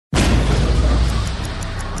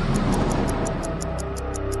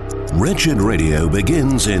Wretched Radio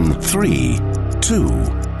begins in 3, 2,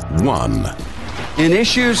 1. In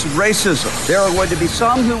issues of racism, there are going to be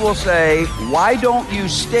some who will say, why don't you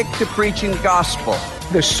stick to preaching gospel?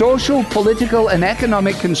 The social, political, and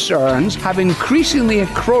economic concerns have increasingly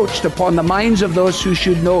encroached upon the minds of those who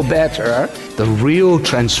should know better. The real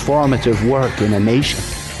transformative work in a nation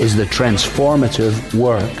is the transformative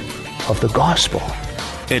work of the gospel.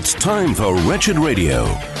 It's time for Wretched Radio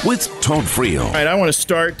with Todd Friel. All right, I want to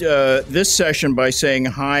start this session by saying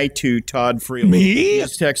hi to Todd Friel. Me?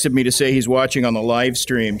 He's texted me to say he's watching on the live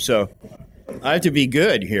stream, so I have to be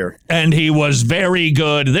good here. And he was very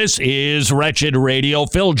good. This is Wretched Radio.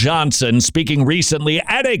 Phil Johnson speaking recently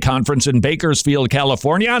at a conference in Bakersfield,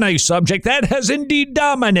 California, on a subject that has indeed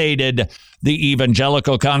dominated the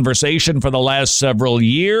evangelical conversation for the last several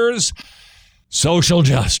years: social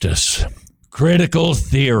justice. Critical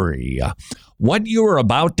theory. What you are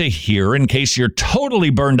about to hear, in case you're totally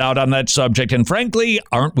burned out on that subject, and frankly,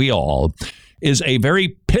 aren't we all, is a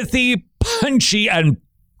very pithy, punchy, and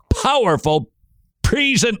powerful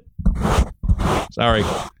Sorry,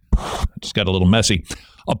 just got a little messy.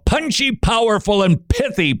 A punchy, powerful, and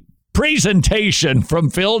pithy presentation from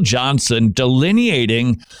Phil Johnson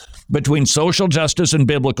delineating between social justice and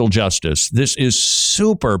biblical justice. This is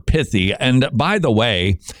super pithy. And by the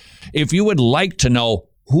way, if you would like to know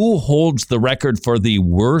who holds the record for the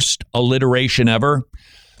worst alliteration ever,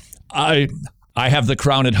 I have the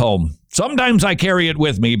crown at home. Sometimes I carry it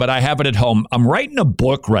with me, but I have it at home. I'm writing a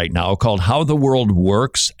book right now called How the World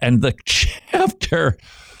Works, and the chapter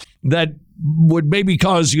that would maybe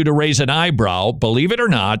cause you to raise an eyebrow, believe it or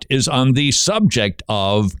not, is on the subject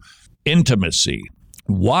of intimacy.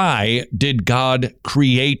 Why did God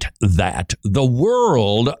create that? The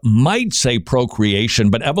world might say procreation,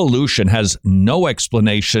 but evolution has no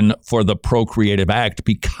explanation for the procreative act,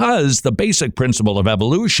 because the basic principle of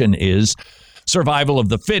evolution is survival of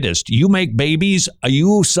the fittest. You make babies,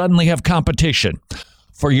 you suddenly have competition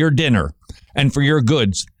for your dinner and for your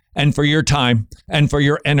goods and for your time and for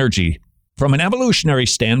your energy. From an evolutionary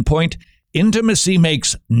standpoint, intimacy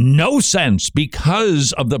makes no sense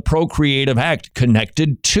because of the procreative act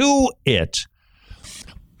connected to it.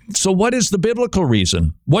 So what is the biblical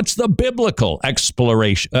reason? What's the biblical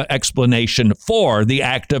explanation for the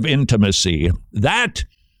act of intimacy? That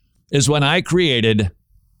is when I created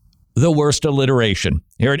the worst alliteration.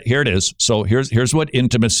 Here it is. So here's what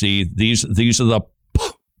intimacy, these are the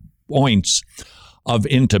points of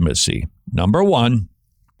intimacy. Number one,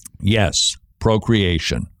 yes,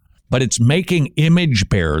 procreation. But it's making image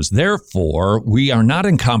bearers. Therefore, we are not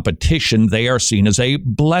in competition. They are seen as a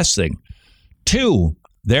blessing. Two,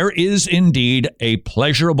 there is indeed a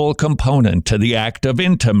pleasurable component to the act of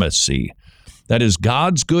intimacy. That is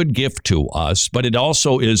God's good gift to us, but it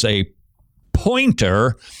also is a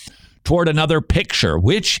pointer toward another picture,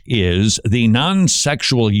 which is the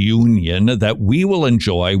non-sexual union that we will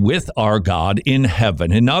enjoy with our God in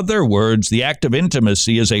heaven. In other words, the act of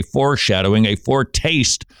intimacy is a foreshadowing, a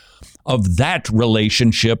foretaste of that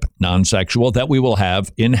relationship, non-sexual, that we will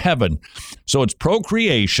have in heaven. So it's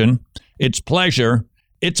procreation, it's pleasure,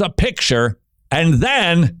 it's a picture, and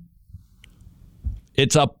then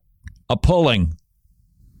it's a pulling.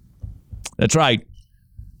 That's right,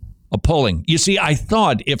 a pulling. You see, I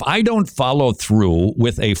thought if I don't follow through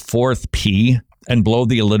with a fourth P and blow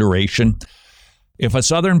the alliteration, if a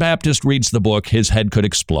Southern Baptist reads the book, his head could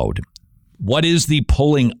explode. What is the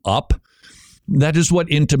pulling up? That is what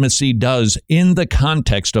intimacy does in the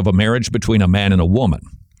context of a marriage between a man and a woman.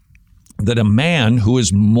 That a man who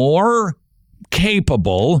is more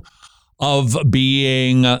capable of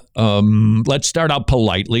being, let's start out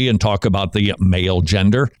politely and talk about the male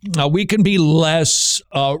gender. We can be less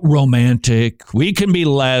romantic. We can be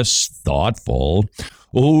less thoughtful.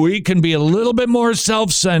 We can be a little bit more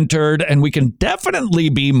self-centered, and we can definitely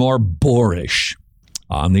be more boorish.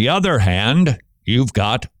 On the other hand, you've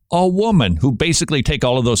got a woman who basically take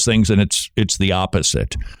all of those things and it's the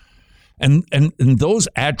opposite. And those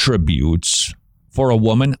attributes for a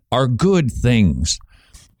woman are good things.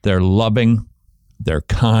 They're loving, they're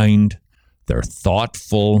kind, they're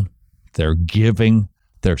thoughtful, they're giving,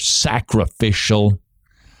 they're sacrificial.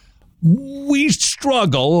 We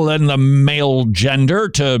struggle in the male gender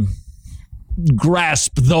to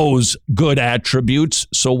grasp those good attributes.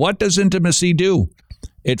 So what does intimacy do?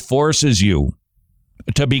 It forces you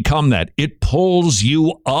to become that. It pulls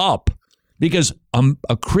you up, because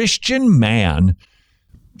a Christian man,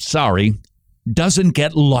 doesn't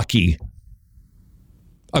get lucky.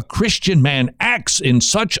 A Christian man acts in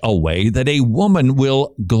such a way that a woman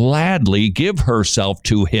will gladly give herself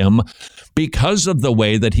to him because of the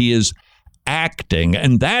way that he is acting.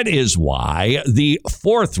 And that is why the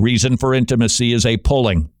fourth reason for intimacy is a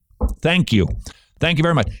pulling. Thank you. Thank you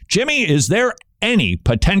very much. Jimmy, is there any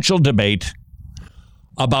potential debate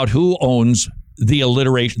about who owns the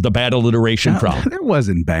bad alliteration problem? That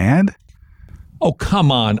wasn't bad. Oh,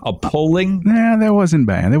 come on. A pulling? Nah, that wasn't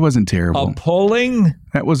bad. That wasn't terrible. A pulling?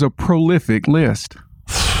 That was a prolific list.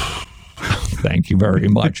 Thank you very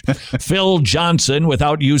much. Phil Johnson,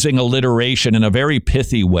 without using alliteration in a very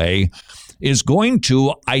pithy way, is going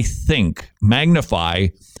to, I think, magnify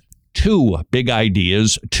two big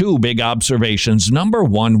ideas, two big observations. Number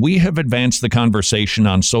one, we have advanced the conversation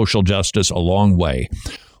on social justice a long way.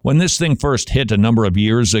 When this thing first hit a number of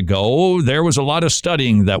years ago, there was a lot of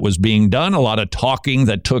studying that was being done, a lot of talking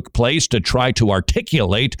that took place to try to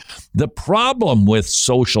articulate the problem with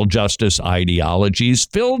social justice ideologies.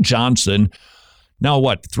 Phil Johnson, now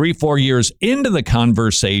 3-4 years into the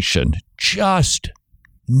conversation, just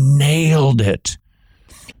nailed it.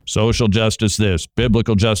 Social justice this,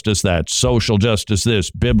 biblical justice that, social justice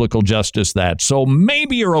this, biblical justice that. So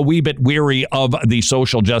maybe you're a wee bit weary of the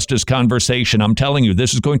social justice conversation. I'm telling you,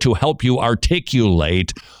 this is going to help you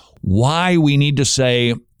articulate why we need to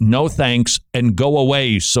say no thanks and go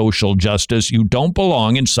away, social justice. You don't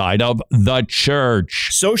belong inside of the church.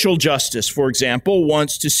 Social justice, for example,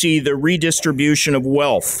 wants to see the redistribution of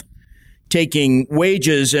wealth, taking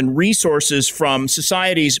wages and resources from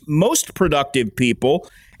society's most productive people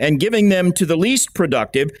and giving them to the least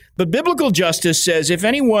productive. But biblical justice says if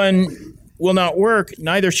anyone will not work,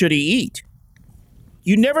 neither should he eat.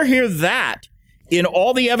 You never hear that in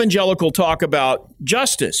all the evangelical talk about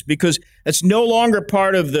justice, because it's no longer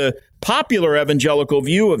part of the popular evangelical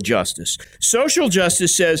view of justice. Social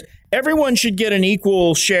justice says everyone should get an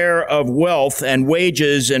equal share of wealth and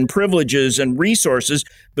wages and privileges and resources,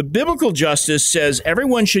 but biblical justice says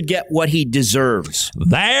everyone should get what he deserves.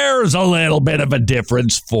 There's a little bit of a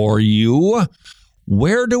difference for you.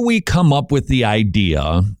 Where do we come up with the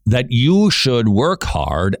idea that you should work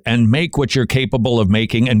hard and make what you're capable of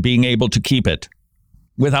making and being able to keep it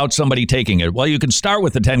without somebody taking it? Well, you can start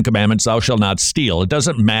with the 10 Commandments, thou shalt not steal. It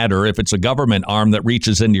doesn't matter if it's a government arm that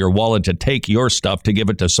reaches into your wallet to take your stuff to give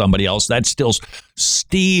it to somebody else. That's still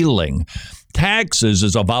stealing. Taxes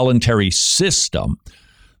is a voluntary system.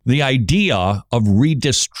 The idea of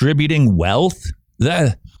redistributing wealth,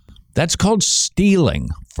 that's called stealing.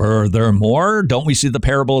 Furthermore, don't we see the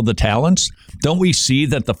parable of the talents? Don't we see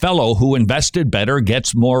that the fellow who invested better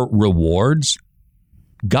gets more rewards?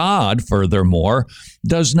 God, furthermore,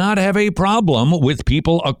 does not have a problem with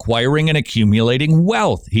people acquiring and accumulating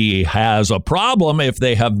wealth. He has a problem if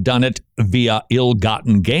they have done it via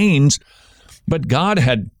ill-gotten gains. But God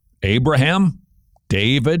had Abraham,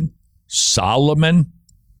 David, Solomon,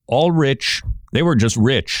 all rich. They were just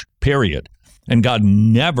rich, period. And God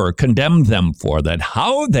never condemned them for that.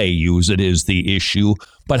 How they use it is the issue,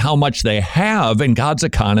 but how much they have in God's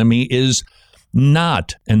economy is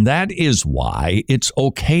not. And that is why it's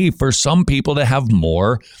okay for some people to have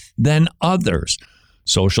more than others.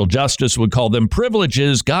 Social justice would call them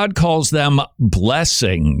privileges. God calls them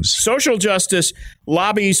blessings. Social justice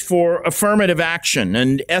lobbies for affirmative action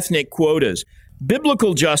and ethnic quotas.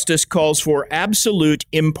 Biblical justice calls for absolute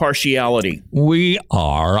impartiality. We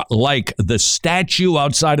are like the statue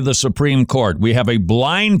outside of the Supreme Court. We have a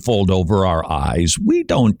blindfold over our eyes. We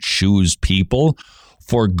don't choose people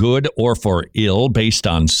for good or for ill based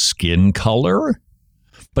on skin color.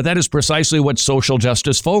 But that is precisely what social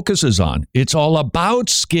justice focuses on. It's all about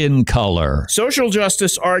skin color. Social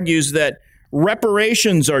justice argues that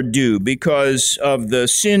reparations are due because of the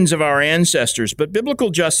sins of our ancestors. But biblical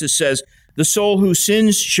justice says the soul who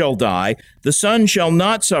sins shall die. The son shall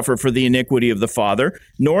not suffer for the iniquity of the father,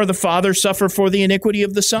 nor the father suffer for the iniquity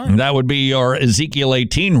of the son. That would be your Ezekiel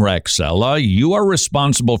 18, Rexella. You are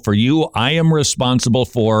responsible for you. I am responsible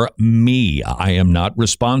for me. I am not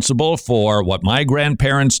responsible for what my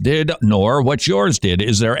grandparents did, nor what yours did.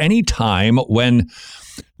 Is there any time when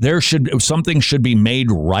something should be made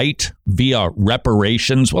right via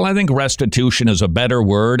reparations? Well, I think restitution is a better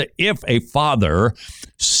word. If a father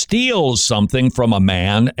steals something from a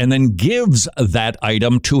man and then gives that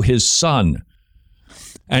item to his son,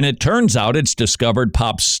 and it turns out it's discovered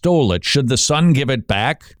Pop stole it, should the son give it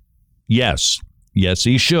back? Yes. Yes,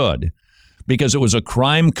 he should, because it was a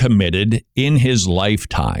crime committed in his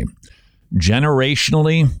lifetime.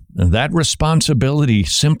 Generationally, that responsibility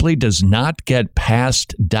simply does not get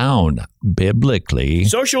passed down biblically.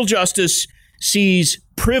 Social justice sees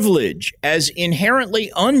privilege as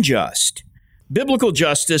inherently unjust. Biblical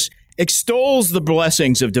justice extols the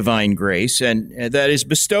blessings of divine grace and that is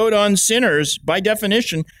bestowed on sinners, by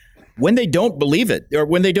definition, when they don't believe it or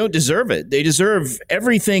when they don't deserve it. They deserve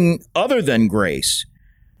everything other than grace.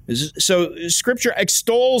 So Scripture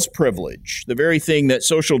extols privilege, the very thing that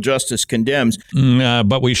social justice condemns.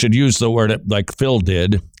 But we should use the word like Phil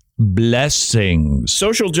did, blessings.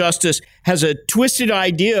 Social justice has a twisted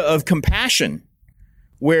idea of compassion,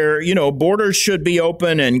 where, borders should be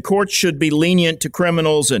open and courts should be lenient to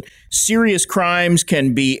criminals and serious crimes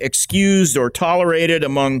can be excused or tolerated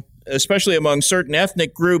especially among certain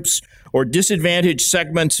ethnic groups or disadvantaged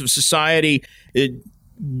segments of society.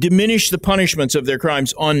 Diminish the punishments of their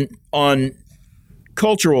crimes on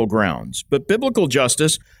cultural grounds. But biblical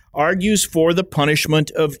justice argues for the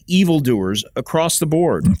punishment of evildoers across the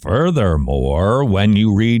board. Furthermore, when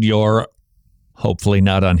you read your hopefully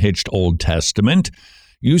not unhitched Old Testament,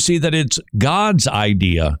 you see that it's God's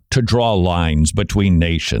idea to draw lines between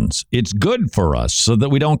nations. It's good for us so that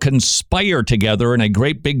we don't conspire together in a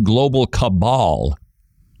great big global cabal.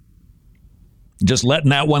 Just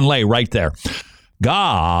letting that one lay right there.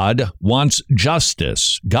 God wants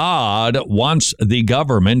justice. God wants the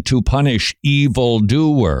government to punish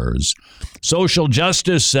evildoers. Social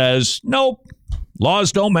justice says, nope,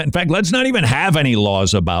 laws don't matter. In fact, let's not even have any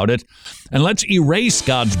laws about it. And let's erase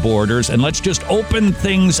God's borders and let's just open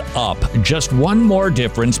things up. Just one more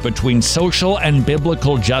difference between social and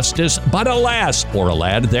biblical justice. But alas, or a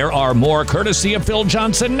lad, there are more, courtesy of Phil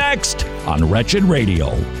Johnson, next on Wretched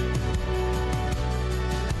Radio.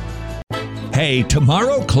 Hey,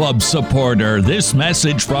 Tomorrow Club supporter, this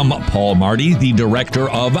message from Paul Marty, the director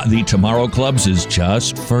of the Tomorrow Clubs, is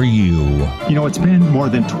just for you. It's been more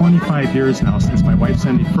than 25 years now since my wife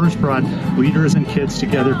Cindy first brought leaders and kids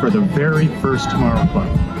together for the very first Tomorrow Club.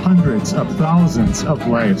 Hundreds of thousands of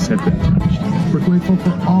lives have been touched. We're grateful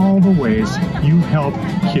for all the ways you help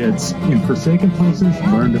kids in forsaken places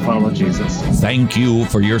learn to follow Jesus. Thank you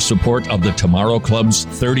for your support of the Tomorrow Club's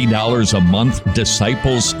 $30 a month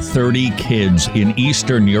Disciples 30 Kids in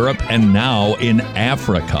Eastern Europe and now in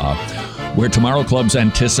Africa, where Tomorrow Clubs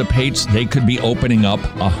anticipates they could be opening up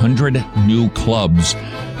 100 new clubs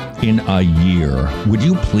in a year. Would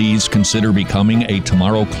you please consider becoming a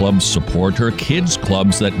Tomorrow Club supporter? Kids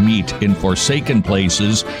clubs that meet in forsaken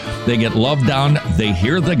places. They get loved on, they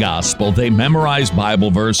hear the gospel, they memorize Bible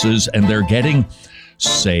verses, and they're getting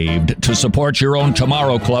saved. To support your own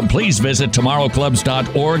Tomorrow Club, please visit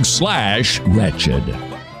tomorrowclubs.org/wretched.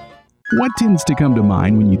 What tends to come to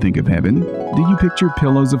mind when you think of heaven? Do you picture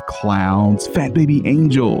pillows of clouds, fat baby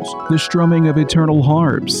angels, the strumming of eternal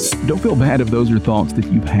harps? Don't feel bad if those are thoughts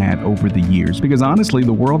that you've had over the years, because honestly,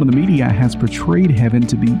 the world and the media has portrayed heaven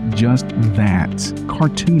to be just that,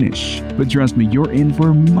 cartoonish. But trust me, you're in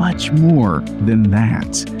for much more than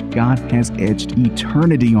that. God has etched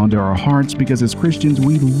eternity onto our hearts because as Christians,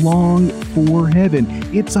 we long for heaven.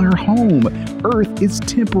 It's our home. Earth is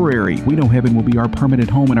temporary. We know heaven will be our permanent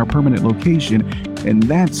home and our permanent location, and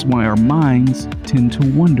that's why our minds tend to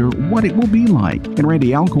wonder what it will be like. And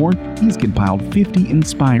Randy Alcorn, he's compiled 50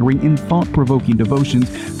 inspiring and thought-provoking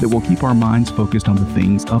devotions that will keep our minds focused on the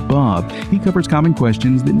things above. He covers common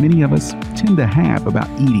questions that many of us tend to have about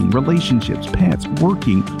eating, relationships, pets,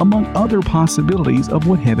 working, among other possibilities of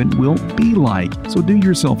what heaven will be like. So do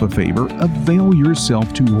yourself a favor, avail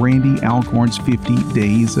yourself to Randy Alcorn's 50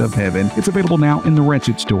 Days of Heaven. It's available now in the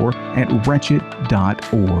Wretched store at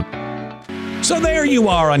wretched.org. So there you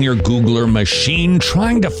are on your Googler machine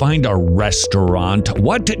trying to find a restaurant.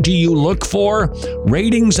 What do you look for?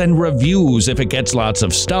 Ratings and reviews. If it gets lots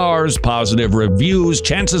of stars, positive reviews,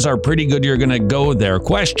 chances are pretty good you're going to go there.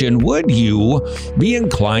 Question, would you be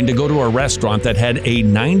inclined to go to a restaurant that had a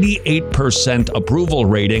 98% approval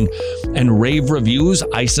rating and rave reviews?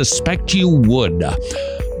 I suspect you would.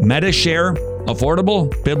 Medi-Share,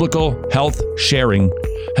 affordable biblical health sharing,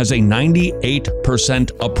 has a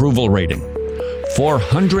 98% approval rating.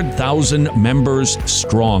 400,000 members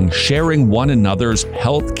strong, sharing one another's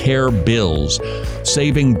health care bills,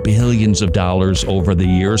 saving billions of dollars over the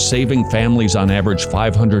years, saving families on average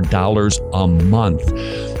 $500 a month.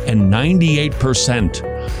 And 98%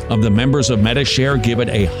 of the members of Medi-Share give it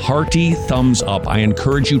a hearty thumbs up. I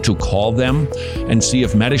encourage you to call them and see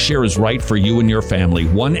if Medi-Share is right for you and your family.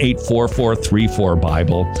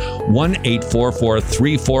 1-844-34-BIBLE,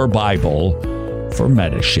 1-844-34-BIBLE for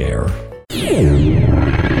Medi-Share.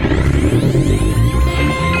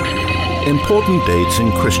 Important dates in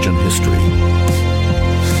Christian history.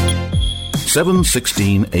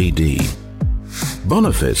 716 AD.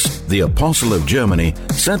 Boniface, the Apostle of Germany,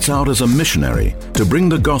 sets out as a missionary to bring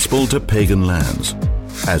the gospel to pagan lands.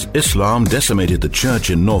 As Islam decimated the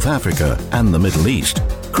church in North Africa and the Middle East,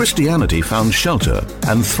 Christianity found shelter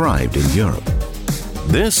and thrived in Europe.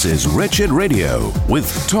 This is Wretched Radio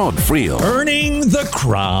with Todd Friel. Earning the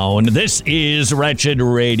crown. This is Wretched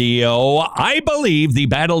Radio. I believe the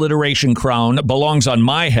bad alliteration crown belongs on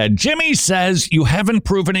my head. Jimmy says you haven't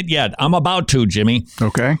proven it yet. I'm about to, Jimmy.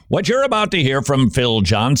 Okay. What you're about to hear from Phil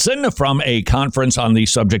Johnson from a conference on the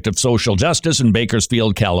subject of social justice in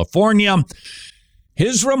Bakersfield, California.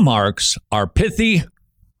 His remarks are pithy,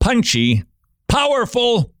 punchy,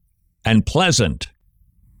 powerful, and pleasant.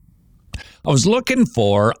 I was looking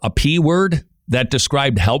for a P word that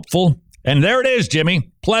described helpful, and there it is, Jimmy,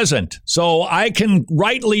 pleasant. So I can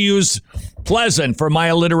rightly use pleasant for my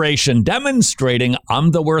alliteration, demonstrating I'm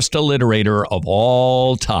the worst alliterator of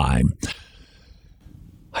all time.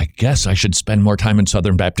 I guess I should spend more time in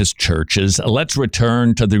Southern Baptist churches. Let's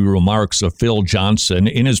return to the remarks of Phil Johnson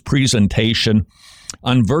in his presentation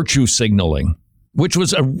on virtue signaling, which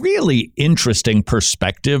was a really interesting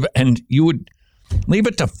perspective, and you would leave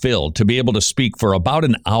it to Phil to be able to speak for about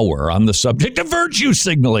an hour on the subject of virtue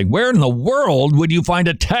signaling. Where in the world would you find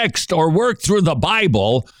a text or work through the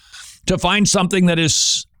Bible to find something that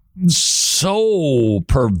is so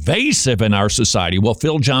pervasive in our society? Well,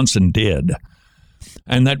 Phil Johnson did.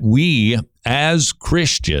 And that we, as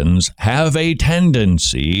Christians, have a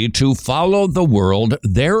tendency to follow the world,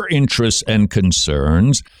 their interests and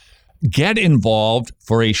concerns, get involved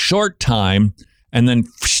for a short time, and then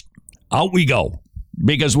out we go,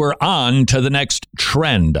 because we're on to the next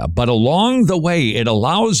trend. But along the way, it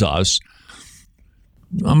allows us,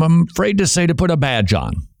 I'm afraid to say, to put a badge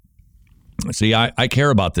on. See, I care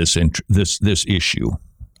about this issue.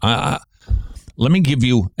 Let me give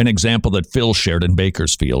you an example that Phil shared in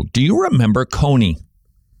Bakersfield. Do you remember Coney? Do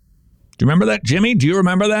you remember that, Jimmy? Do you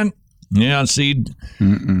remember that? Yeah, see,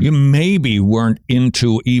 you maybe weren't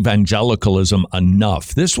into evangelicalism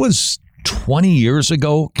enough. This was 20 years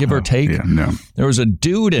ago, give or take. Yeah, no. There was a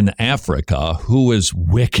dude in Africa who was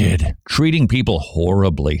wicked, treating people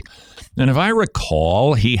horribly. And if I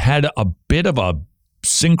recall, he had a bit of a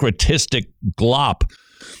syncretistic glop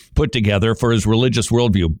put together for his religious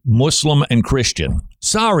worldview, Muslim and Christian.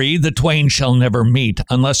 Sorry, the twain shall never meet,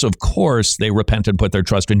 unless, of course, they repent and put their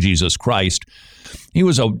trust in Jesus Christ. He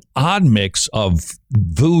was an odd mix of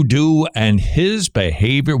voodoo and his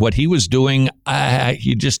behavior, what he was doing,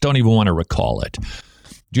 you just don't even want to recall it.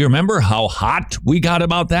 Do you remember how hot we got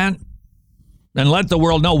about that? And let the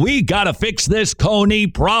world know, we got to fix this Coney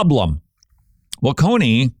problem. Well,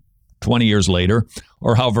 Coney, 20 years later,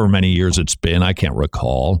 or however many years it's been, I can't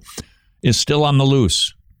recall, is still on the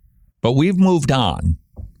loose. But we've moved on.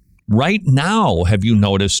 Right now, have you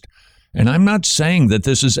noticed, and I'm not saying that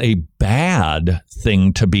this is a bad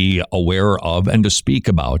thing to be aware of and to speak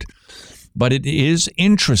about, but it is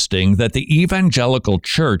interesting that the evangelical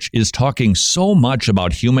church is talking so much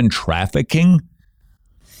about human trafficking,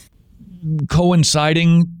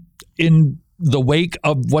 coinciding in the wake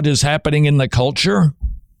of what is happening in the culture.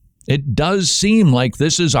 It does seem like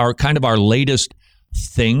this is our latest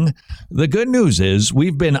thing. The good news is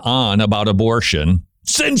we've been on about abortion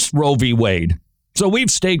since Roe v. Wade. So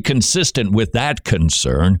we've stayed consistent with that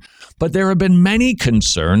concern. But there have been many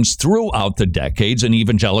concerns throughout the decades in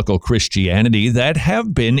evangelical Christianity that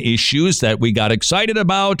have been issues that we got excited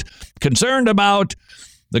about, concerned about.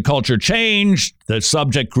 The culture changed, the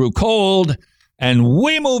subject grew cold, and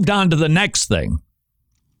we moved on to the next thing.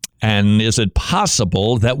 And is it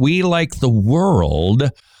possible that we, like the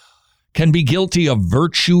world, can be guilty of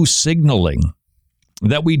virtue signaling?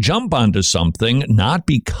 That we jump onto something not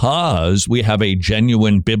because we have a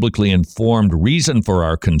genuine biblically informed reason for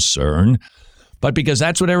our concern, but because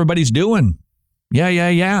that's what everybody's doing.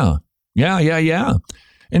 Yeah.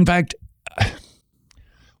 In fact,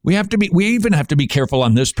 we even have to be careful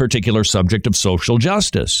on this particular subject of social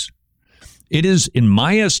justice. It is, in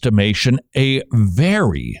my estimation, a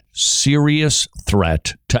very serious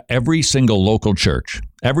threat to every single local church,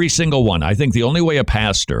 every single one. I think the only way a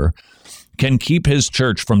pastor can keep his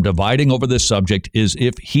church from dividing over this subject is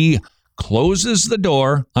if he closes the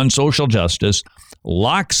door on social justice,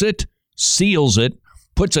 locks it, seals it,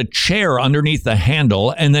 puts a chair underneath the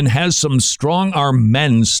handle, and then has some strong-armed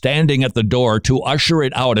men standing at the door to usher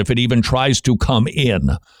it out if it even tries to come in.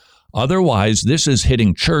 Otherwise, this is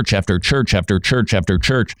hitting church after church after church after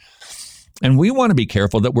church. And we want to be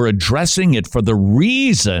careful that we're addressing it for the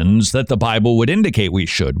reasons that the Bible would indicate we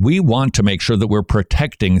should. We want to make sure that we're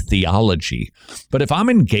protecting theology. But if I'm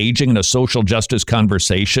engaging in a social justice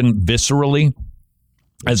conversation viscerally,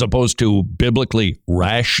 as opposed to biblically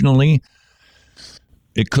rationally,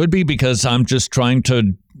 it could be because I'm just trying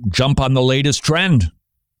to jump on the latest trend,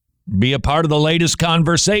 be a part of the latest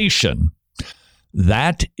conversation.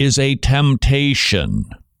 That is a temptation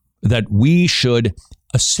that we should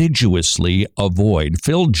assiduously avoid.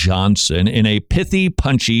 Phil Johnson, in a pithy,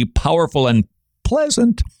 punchy, powerful, and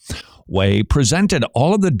pleasant way, presented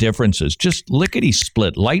all of the differences, just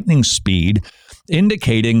lickety-split, lightning speed,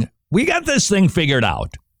 indicating we got this thing figured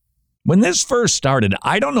out. When this first started,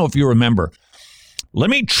 I don't know if you remember. Let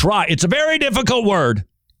me try. It's a very difficult word.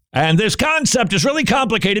 And this concept is really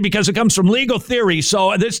complicated because it comes from legal theory.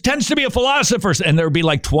 So this tends to be a philosopher's. And there would be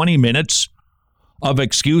like 20 minutes of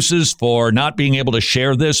excuses for not being able to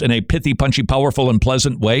share this in a pithy, punchy, powerful, and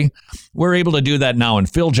pleasant way. We're able to do that now. And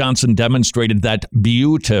Phil Johnson demonstrated that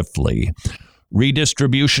beautifully.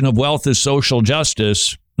 Redistribution of wealth is social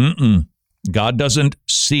justice. God doesn't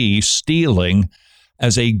see stealing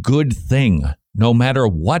as a good thing, no matter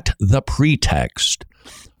what the pretext.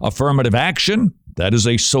 Affirmative action, that is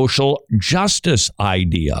a social justice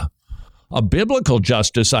idea. A biblical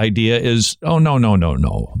justice idea is, oh,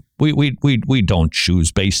 no. We don't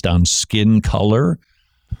choose based on skin color.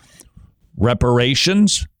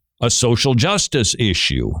 Reparations, a social justice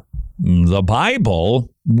issue. The Bible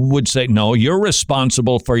would say, no, you're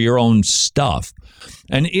responsible for your own stuff.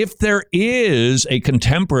 And if there is a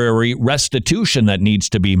contemporary restitution that needs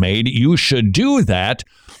to be made, you should do that,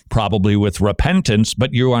 probably with repentance,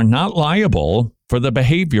 but you are not liable for the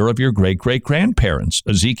behavior of your great-great-grandparents.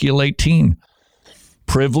 Ezekiel 18.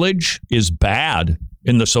 Privilege is bad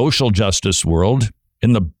in the social justice world.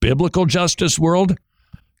 In the biblical justice world,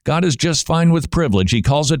 God is just fine with privilege. He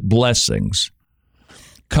calls it blessings.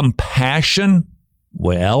 Compassion,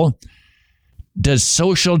 well, does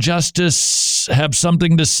social justice have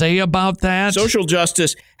something to say about that? Social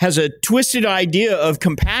justice has a twisted idea of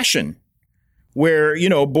compassion where,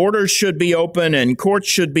 borders should be open and courts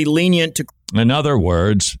should be lenient to. In other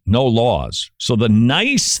words, no laws. So the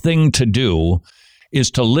nice thing to do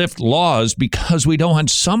is to lift laws because we don't want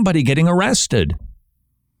somebody getting arrested.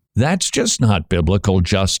 That's just not biblical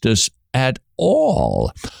justice at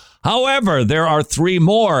all. However, there are three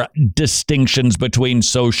more distinctions between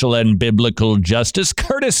social and biblical justice,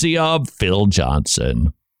 courtesy of Phil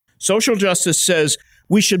Johnson. Social justice says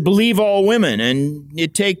we should believe all women, and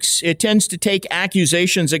it tends to take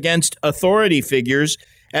accusations against authority figures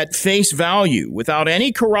at face value without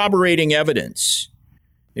any corroborating evidence.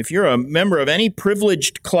 If you're a member of any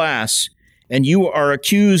privileged class and you are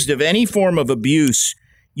accused of any form of abuse,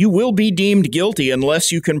 you will be deemed guilty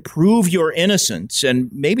unless you can prove your innocence, and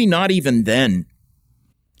maybe not even then.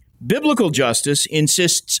 Biblical justice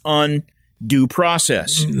insists on due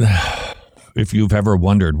process. If you've ever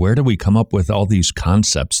wondered, where do we come up with all these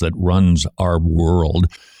concepts that runs our world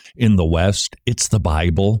in the West? It's the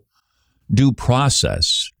Bible. Due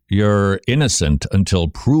process. You're innocent until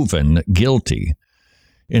proven guilty.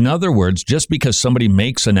 In other words, just because somebody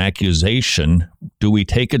makes an accusation, do we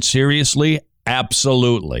take it seriously?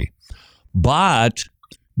 Absolutely. But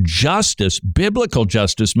justice, biblical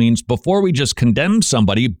justice, means before we just condemn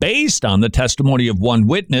somebody based on the testimony of one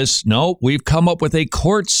witness, no, we've come up with a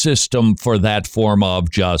court system for that form of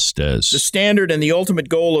justice. The standard and the ultimate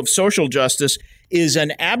goal of social justice is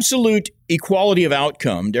an absolute equality of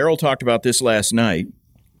outcome. Daryl talked about this last night.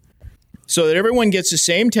 So that everyone gets the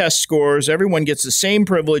same test scores, everyone gets the same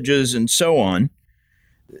privileges, and so on.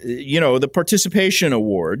 The participation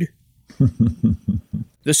award.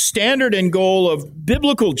 The standard and goal of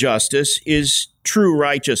biblical justice is true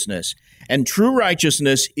righteousness. And true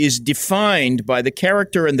righteousness is defined by the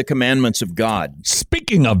character and the commandments of God.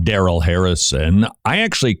 Speaking of Daryl Harrison, I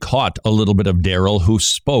actually caught a little bit of Daryl who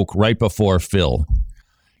spoke right before Phil.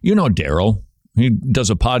 You know Daryl. He does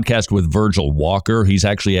a podcast with Virgil Walker. He's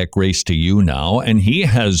actually at Grace to You now, and he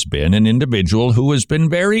has been an individual who has been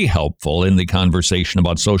very helpful in the conversation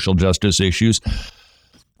about social justice issues.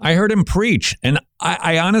 I heard him preach, and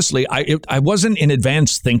I honestly, I wasn't in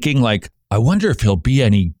advance thinking like, I wonder if he'll be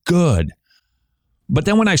any good. But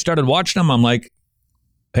then when I started watching him, I'm like,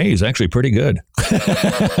 hey, he's actually pretty good.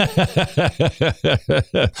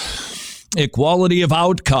 Equality of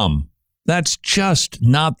outcome. That's just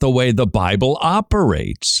not the way the Bible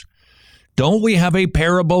operates. Don't we have a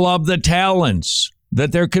parable of the talents?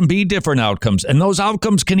 That there can be different outcomes, and those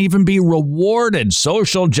outcomes can even be rewarded.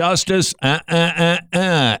 Social justice,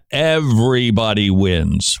 everybody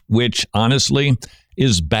wins, which honestly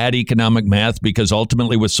is bad economic math because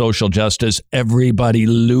ultimately with social justice, everybody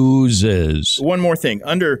loses. One more thing.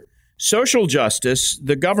 Under social justice,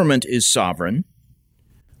 the government is sovereign.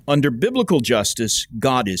 Under biblical justice,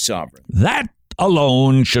 God is sovereign. That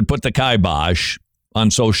alone should put the kibosh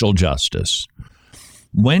on social justice.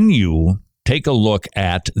 When you take a look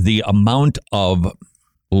at the amount of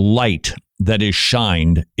light that is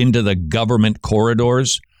shined into the government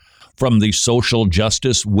corridors from the social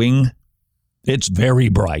justice wing, It's very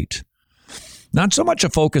bright. Not so much a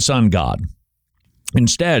focus on God.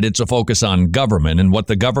 Instead, it's a focus on government and what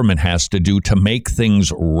the government has to do to make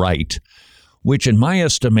things right, which in my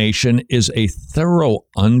estimation is a thorough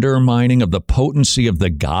undermining of the potency of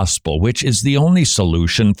the gospel, which is the only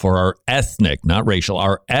solution for our ethnic, not racial,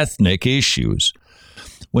 our ethnic issues.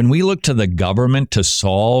 When we look to the government to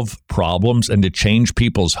solve problems and to change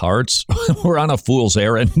people's hearts, we're on a fool's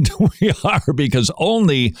errand. We are, because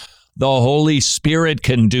only the Holy Spirit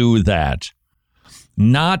can do that,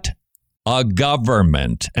 not a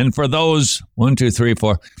government. And for those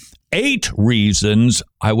 8 reasons,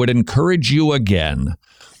 I would encourage you again,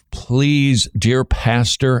 please, dear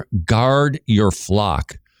pastor, guard your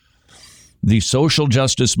flock. The social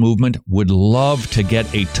justice movement would love to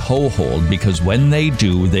get a toehold, because when they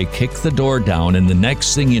do, they kick the door down, and the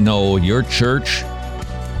next thing you know, your church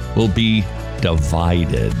will be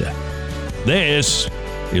divided. This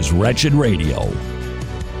is Wretched Radio.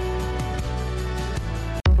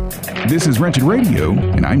 This is Wretched Radio,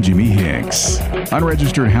 and I'm Jimmy Hicks.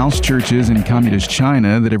 Unregistered house churches in communist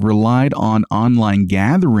China that have relied on online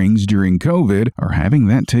gatherings during COVID are having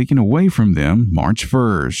that taken away from them March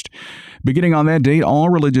 1st. Beginning on that date, all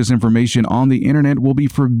religious information on the internet will be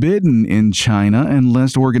forbidden in China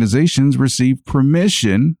unless organizations receive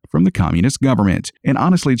permission from the communist government. And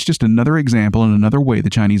honestly, it's just another example and another way the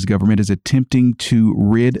Chinese government is attempting to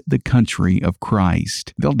rid the country of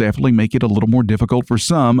Christ. They'll definitely make it a little more difficult for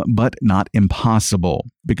some, but not impossible,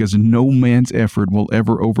 because no man's effort will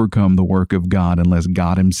ever overcome the work of God unless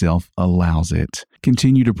God himself allows it.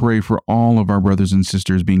 Continue to pray for all of our brothers and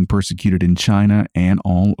sisters being persecuted in China and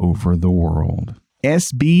all over the world.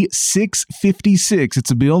 SB 656.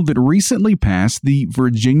 It's a bill that recently passed the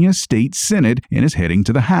Virginia State Senate and is heading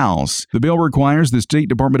to the House. The bill requires the State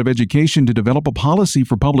Department of Education to develop a policy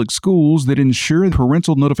for public schools that ensure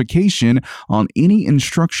parental notification on any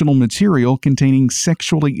instructional material containing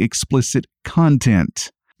sexually explicit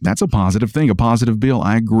content. That's a positive thing, a positive bill.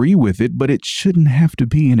 I agree with it, but it shouldn't have to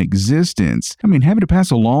be in existence. I mean, having to pass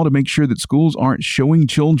a law to make sure that schools aren't showing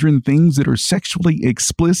children things that are sexually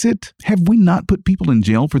explicit? Have we not put people in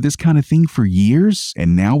jail for this kind of thing for years?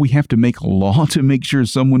 And now we have to make a law to make sure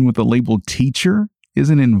someone with the label teacher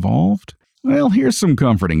isn't involved? Well, here's some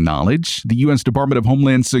comforting knowledge. The U.S. Department of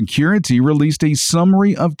Homeland Security released a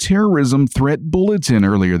summary of terrorism threat bulletin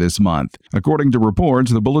earlier this month. According to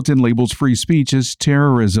reports, the bulletin labels free speech as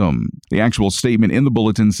terrorism. The actual statement in the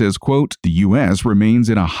bulletin says, quote, "The U.S. remains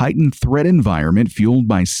in a heightened threat environment fueled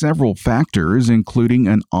by several factors, including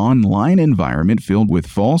an online environment filled with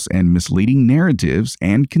false and misleading narratives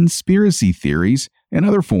and conspiracy theories and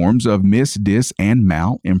other forms of mis, dis, and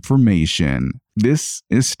malinformation." This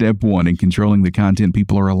is step one in controlling the content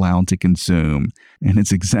people are allowed to consume, and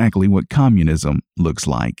it's exactly what communism looks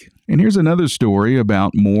like. And here's another story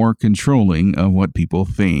about more controlling of what people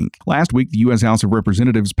think. Last week, the U.S. House of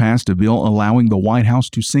Representatives passed a bill allowing the White House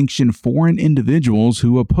to sanction foreign individuals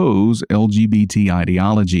who oppose LGBT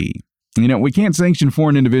ideology. You know, we can't sanction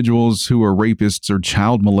foreign individuals who are rapists or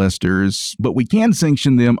child molesters, but we can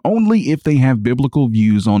sanction them only if they have biblical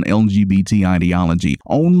views on LGBT ideology.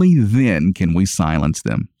 Only then can we silence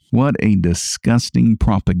them. What a disgusting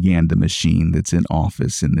propaganda machine that's in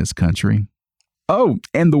office in this country. Oh,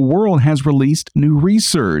 and the world has released new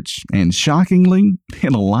research, and shockingly,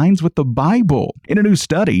 it aligns with the Bible. In a new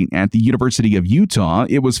study at the University of Utah,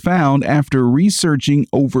 it was found after researching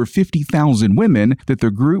over 50,000 women that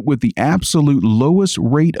the group with the absolute lowest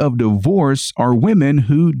rate of divorce are women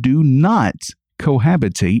who do not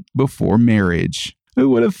cohabitate before marriage. Who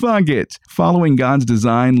would have thunk it? Following God's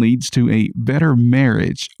design leads to a better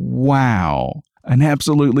marriage. Wow. An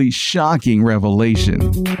absolutely shocking revelation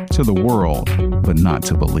to the world, but not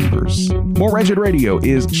to believers. More Wretched Radio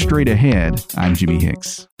is straight ahead. I'm Jimmy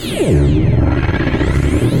Hicks.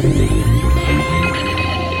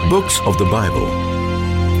 Books of the Bible.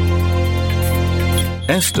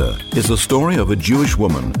 Esther is the story of a Jewish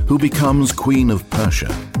woman who becomes Queen of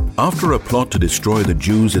Persia. After a plot to destroy the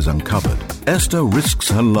Jews is uncovered, Esther risks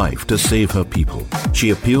her life to save her people. She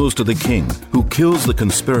appeals to the king, who kills the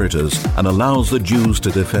conspirators and allows the Jews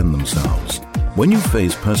to defend themselves. When you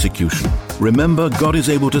face persecution, remember God is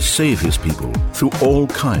able to save his people through all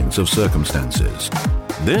kinds of circumstances.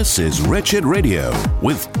 This is Wretched Radio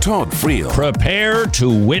with Todd Friel. Prepare to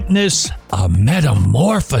witness a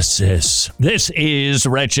metamorphosis. This is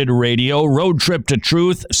Wretched Radio, Road Trip to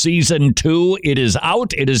Truth, Season 2. It is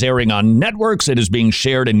out. It is airing on networks. It is being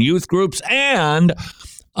shared in youth groups. And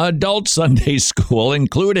adult Sunday school,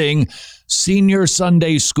 including senior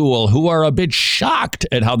Sunday school, who are a bit shocked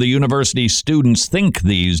at how the university students think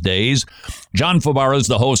these days. John Fabara is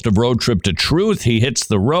the host of Road Trip to Truth. He hits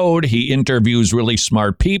the road, he interviews really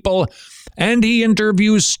smart people, and he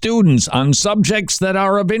interviews students on subjects that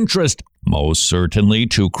are of interest, most certainly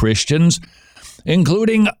to Christians,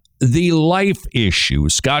 including the life issue.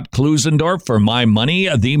 Scott Klusendorf, for my money,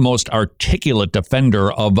 the most articulate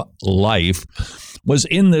defender of life, was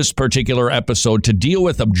in this particular episode to deal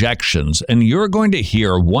with objections. And you're going to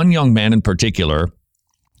hear one young man in particular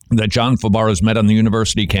that John Fabara's met on the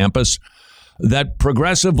university campus that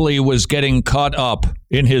progressively was getting caught up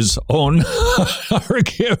in his own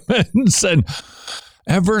arguments and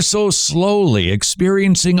ever so slowly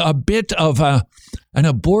experiencing a bit of an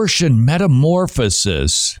abortion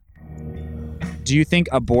metamorphosis. Do you think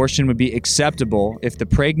abortion would be acceptable if the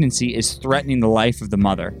pregnancy is threatening the life of the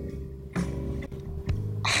mother?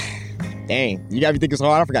 Dang, you got me thinking so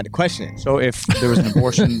hard, I forgot the question. So if there was an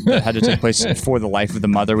abortion that had to take place for the life of the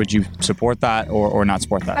mother, would you support that or not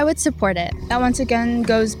support that? I would support it. That once again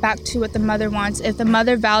goes back to what the mother wants. If the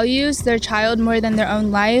mother values their child more than their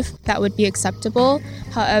own life, that would be acceptable.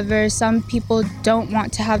 However, some people don't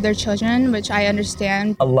want to have their children, which I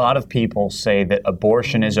understand. A lot of people say that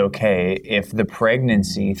abortion is okay if the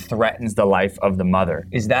pregnancy threatens the life of the mother.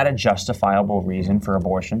 Is that a justifiable reason for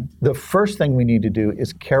abortion? The first thing we need to do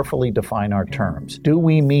is carefully define our terms. Do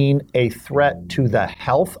we mean a threat to the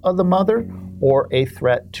health of the mother or a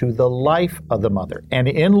threat to the life of the mother? And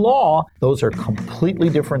in law, those are completely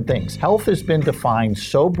different things. Health has been defined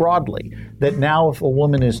so broadly that now if a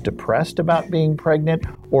woman is depressed about being pregnant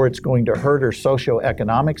or it's going to hurt her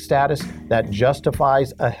socioeconomic status, that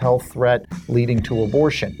justifies a health threat leading to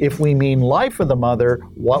abortion. If we mean life of the mother,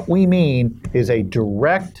 what we mean is a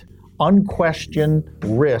direct, unquestioned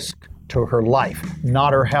risk to her life,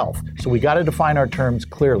 not her health. So we got to define our terms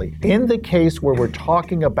clearly. In the case where we're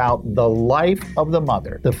talking about the life of the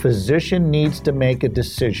mother, the physician needs to make a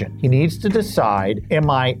decision. He needs to decide, am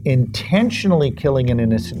I intentionally killing an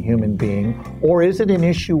innocent human being, or is it an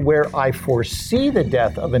issue where I foresee the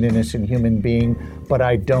death of an innocent human being, but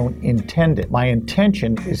I don't intend it? My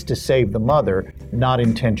intention is to save the mother, not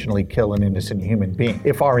intentionally kill an innocent human being.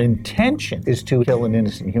 If our intention is to kill an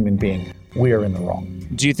innocent human being, we are in the wrong.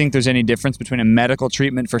 Do you think there's any difference between a medical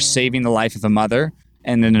treatment for saving the life of a mother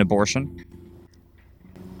and then an abortion?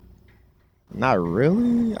 Not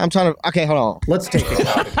really. I'm trying to... Okay, hold on. Let's take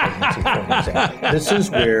ectopic pregnancy for an example. This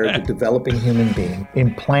is where the developing human being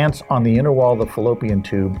implants on the inner wall of the fallopian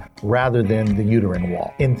tube rather than the uterine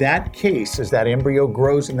wall. In that case, as that embryo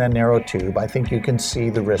grows in that narrow tube, I think you can see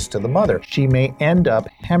the risk to the mother. She may end up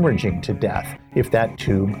hemorrhaging to death if that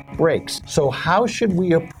tube breaks. So how should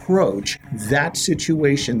we approach that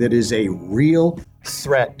situation that is a real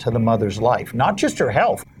threat to the mother's life? Not just her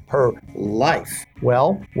health, her life.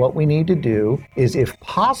 Well, what we need to do is, if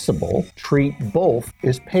possible, treat both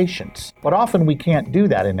as patients. But often we can't do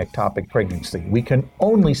that in ectopic pregnancy. We can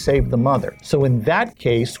only save the mother. So in that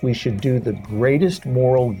case, we should do the greatest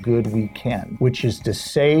moral good we can, which is to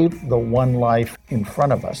save the one life in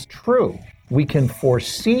front of us. True, we can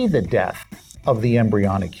foresee the death of the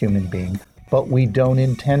embryonic human being, but we don't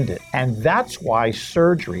intend it. And that's why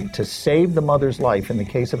surgery to save the mother's life in the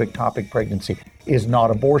case of ectopic pregnancy is not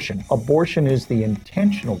abortion. Abortion is the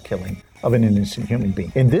intentional killing of an innocent human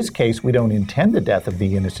being. In this case, we don't intend the death of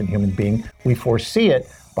the innocent human being. We foresee it,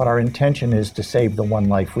 but our intention is to save the one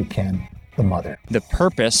life we can, the mother. The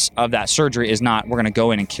purpose of that surgery is not, we're going to go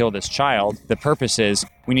in and kill this child. The purpose is,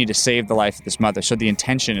 we need to save the life of this mother. So the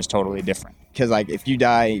intention is totally different. Because, like, if you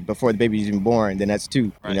die before the baby's even born, then that's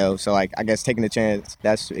two, right. You know? So, like, I guess taking a chance,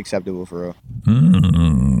 that's acceptable for real.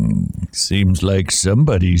 Seems like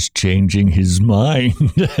somebody's changing his mind.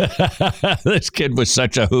 This kid was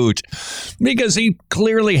such a hoot because he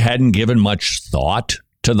clearly hadn't given much thought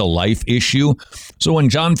to the life issue. So when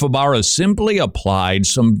John Fabara simply applied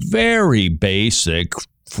some very basic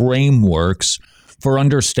frameworks for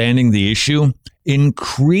understanding the issue,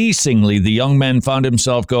 increasingly the young man found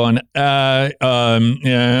himself going, Knowing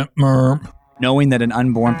that an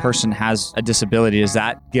unborn person has a disability, does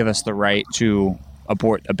that give us the right to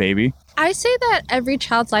abort a baby? I say that every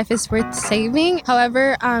child's life is worth saving.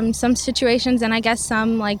 However, some situations and I guess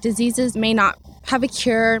some like diseases may not have a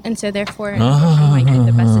cure, and so therefore an abortion might be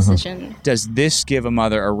the best decision. Does this give a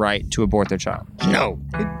mother a right to abort their child? No.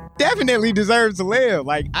 It definitely deserves to live.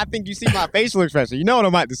 Like, I think you see my facial expression. You know what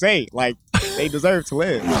I'm about to say. Like, they deserve to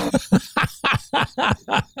live.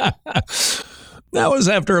 That was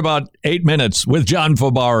after about 8 minutes with John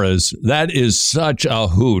Fabares. That is such a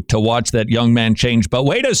hoot to watch that young man change. But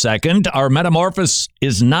wait a second, our metamorphosis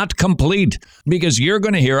is not complete, because you're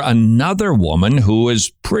going to hear another woman who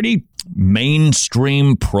is pretty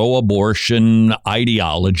mainstream pro-abortion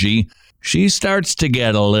ideology. She starts to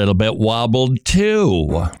get a little bit wobbled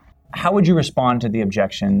too. How would you respond to the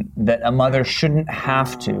objection that a mother shouldn't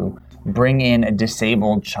have to bring in a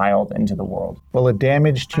disabled child into the world? Well, a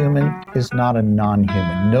damaged human is not a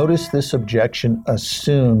non-human. Notice this objection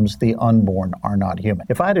assumes the unborn are not human.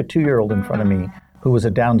 If I had a 2-year-old in front of me who was a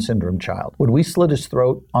Down syndrome child, would we slit his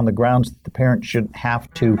throat on the grounds that the parent shouldn't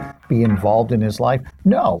have to be involved in his life?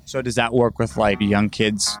 No. So does that work with like young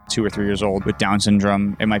kids, 2 or 3 years old with Down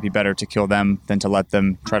syndrome? It might be better to kill them than to let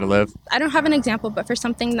them try to live? I don't have an example, but for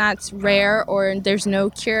something that's rare or there's no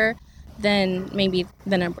cure, then maybe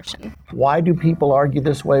an abortion. Why do people argue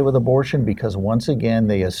this way with abortion? Because once again,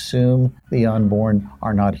 they assume the unborn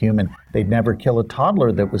are not human. They'd never kill a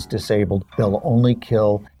toddler that was disabled. They'll only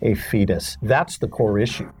kill a fetus. That's the core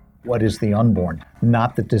issue. What is the unborn?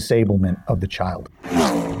 Not the disablement of the child.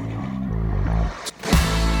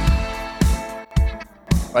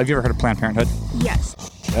 Have you ever heard of Planned Parenthood? Yes.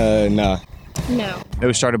 No. No. It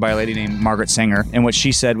was started by a lady named Margaret Sanger, and what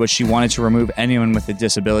she said was she wanted to remove anyone with a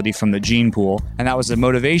disability from the gene pool, and that was the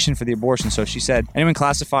motivation for the abortion. So she said anyone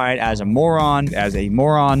classified as a moron,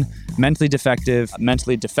 mentally defective,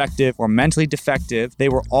 or mentally defective, they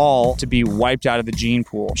were all to be wiped out of the gene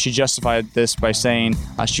pool. She justified this by saying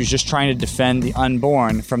she was just trying to defend the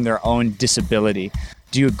unborn from their own disability.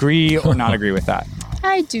 Do you agree or not agree with that?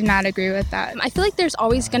 I do not agree with that. I feel like there's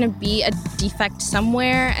always going to be a defect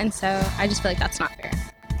somewhere, and so I just feel like that's not fair.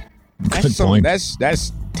 Good point.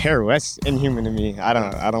 That's terrible. That's inhuman to me.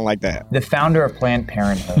 I don't like that. The founder of Planned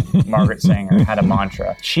Parenthood, Margaret Sanger, had a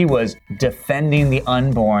mantra. She was defending the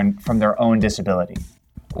unborn from their own disability.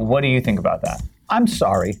 What do you think about that? I'm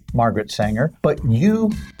sorry, Margaret Sanger, but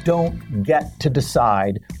you don't get to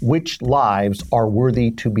decide which lives are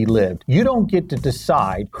worthy to be lived. You don't get to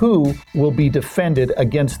decide who will be defended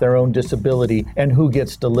against their own disability and who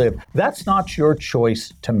gets to live. That's not your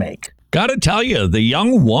choice to make. Gotta tell you, the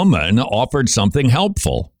young woman offered something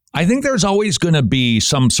helpful. I think there's always going to be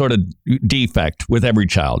some sort of defect with every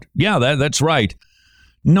child. Yeah, that's right.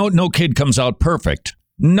 No kid comes out perfect.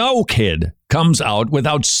 No kid comes out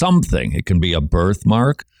without something. It can be a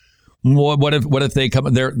birthmark. What if they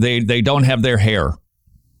come? They don't have their hair.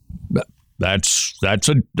 That's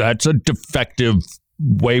a defective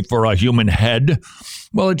way for a human head.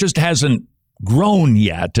 Well, it just hasn't grown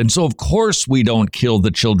yet, and so of course we don't kill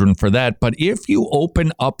the children for that. But if you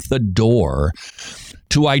open up the door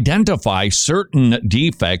to identify certain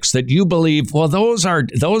defects that you believe, well, those are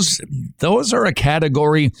a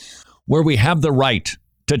category where we have the right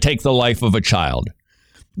to take the life of a child.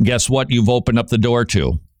 Guess what? You've opened up the door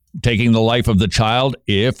to taking the life of the child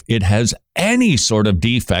if it has any sort of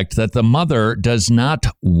defect that the mother does not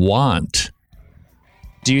want.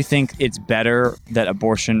 Do you think it's better that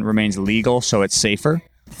abortion remains legal so it's safer?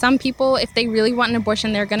 Some people, if they really want an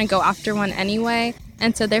abortion, they're going to go after one anyway.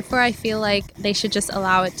 And so therefore, I feel like they should just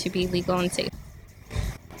allow it to be legal and safe.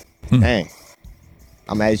 Dang.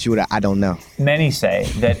 I'm mad at you that I don't know. Many say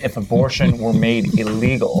that if abortion were made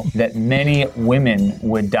illegal, that many women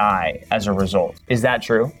would die as a result. Is that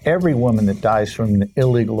true? Every woman that dies from an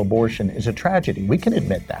illegal abortion is a tragedy. We can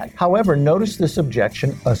admit that. However, notice this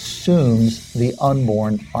objection assumes the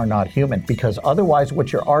unborn are not human, because otherwise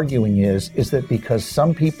what you're arguing is that because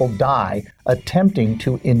some people die attempting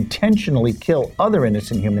to intentionally kill other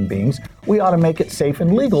innocent human beings, we ought to make it safe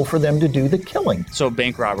and legal for them to do the killing. So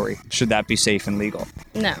bank robbery, should that be safe and legal?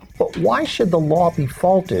 No. But why should the law be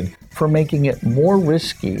faulted for making it more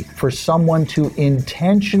risky for someone to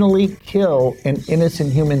intentionally kill an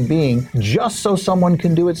innocent human being just so someone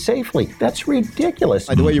can do it safely? That's ridiculous.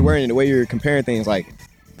 Like the way you're wearing it, the way you're comparing things, like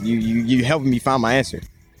you helping me find my answer.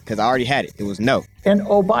 Because I already had it. It was no. And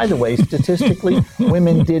oh, by the way, statistically,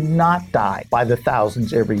 women did not die by the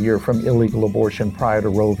thousands every year from illegal abortion prior to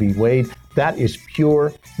Roe v. Wade. That is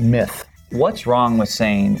pure myth. What's wrong with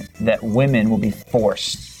saying that women will be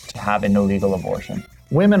forced to have an illegal abortion?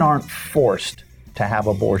 Women aren't forced to have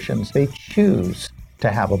abortions. They choose to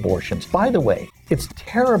have abortions. By the way, it's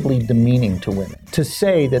terribly demeaning to women to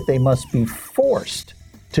say that they must be forced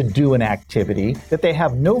to do an activity, that they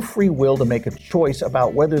have no free will to make a choice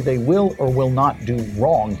about whether they will or will not do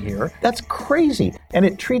wrong here. That's crazy. And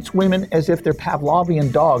it treats women as if they're Pavlovian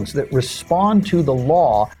dogs that respond to the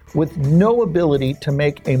law with no ability to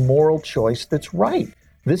make a moral choice that's right.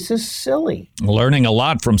 This is silly. Learning a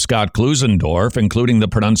lot from Scott Klusendorf, including the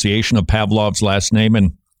pronunciation of Pavlov's last name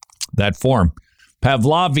in that form.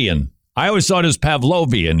 Pavlovian. I always thought it was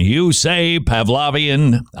Pavlovian. You say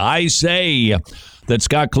Pavlovian, I say. That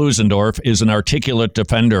Scott Klusendorf is an articulate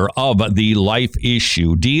defender of the life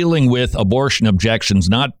issue, dealing with abortion objections,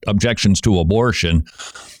 not objections to abortion,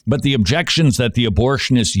 but the objections that the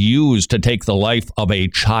abortionists use to take the life of a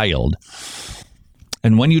child.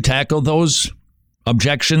 And when you tackle those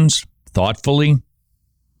objections thoughtfully,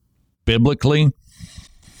 biblically,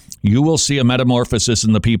 you will see a metamorphosis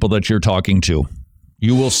in the people that you're talking to.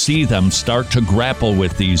 You will see them start to grapple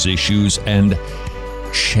with these issues and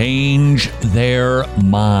change their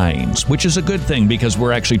minds, which is a good thing because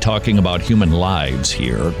we're actually talking about human lives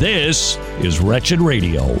here. This is Wretched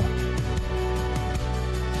Radio.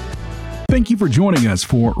 Thank you for joining us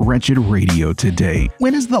for Wretched Radio today.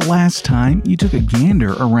 When is the last time you took a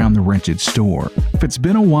gander around the Wretched Store? If it's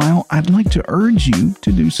been a while, I'd like to urge you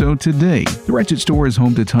to do so today. The Wretched Store is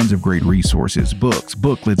home to tons of great resources, books,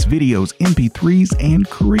 booklets, videos, MP3s, and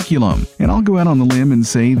curriculum. And I'll go out on the limb and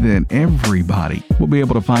say that everybody will be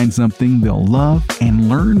able to find something they'll love and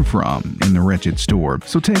learn from in the Wretched Store.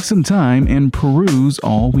 So take some time and peruse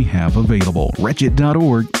all we have available.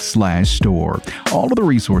 Wretched.org/store. All of the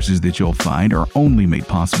resources that you'll find are only made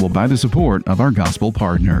possible by the support of our gospel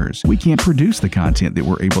partners. We can't produce the content that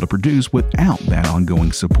we're able to produce without that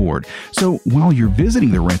ongoing support. So while you're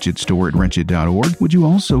visiting the Wretched Store at wretched.org, would you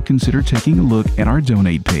also consider taking a look at our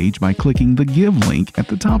donate page by clicking the give link at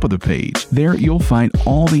the top of the page? There you'll find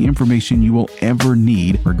all the information you will ever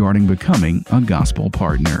need regarding becoming a gospel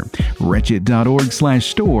partner.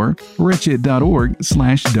 Wretched.org/store,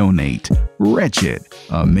 wretched.org/donate. Wretched.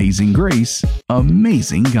 Amazing grace,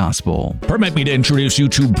 amazing gospel. Permit me to introduce you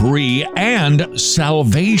to Brie and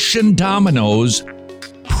Salvation Dominoes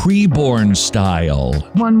preborn style.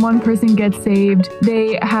 When one person gets saved,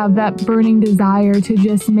 they have that burning desire to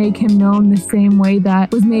just make him known the same way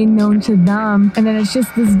that was made known to them. And then it's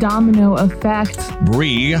just this domino effect.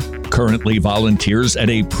 Brie currently volunteers at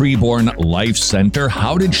a preborn life center.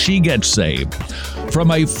 How did she get saved?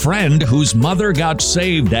 From a friend whose mother got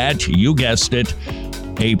saved at, you guessed it,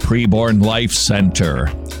 a preborn life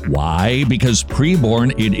center. Why? Because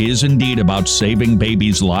preborn, it is indeed about saving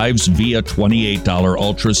babies' lives via $28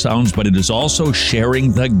 ultrasounds, but it is also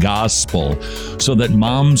sharing the gospel so that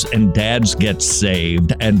moms and dads get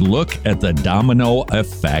saved. And look at the domino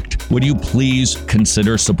effect. Would you please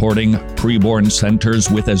consider supporting preborn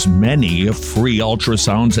centers with as many free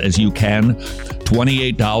ultrasounds as you can?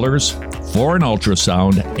 $28 for an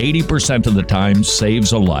ultrasound, 80% of the time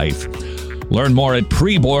saves a life. Learn more at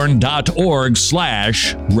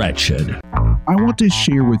preborn.org/wretched. I want to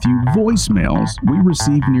share with you voicemails we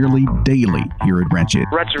receive nearly daily here at Wretched.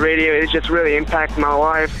 Wretched Radio has just really impacted my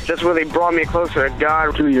life. Just really brought me closer to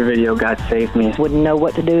God. Through your video, God saved me. Wouldn't know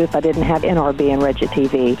what to do if I didn't have NRB and Wretched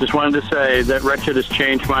TV. Just wanted to say that Wretched has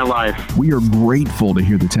changed my life. We are grateful to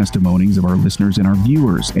hear the testimonies of our listeners and our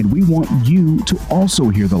viewers, and we want you to also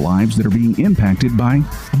hear the lives that are being impacted by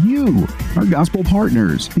you, our gospel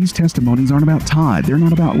partners. These testimonies aren't about Todd. They're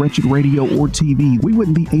not about Wretched Radio or TV. We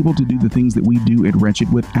wouldn't be able to do the things that we do at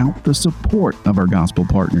Wretched without the support of our gospel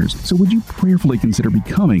partners. So would you prayerfully consider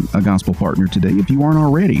becoming a gospel partner today if you aren't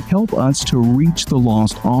already? Help us to reach the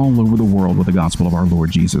lost all over the world with the gospel of our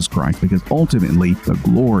Lord Jesus Christ, because ultimately the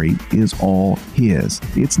glory is all His.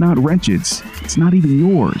 It's not Wretched's. It's not even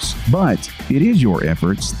yours. But it is your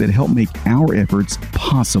efforts that help make our efforts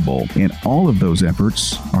possible. And all of those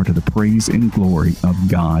efforts are to the praise and glory of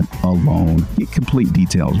God alone. Get complete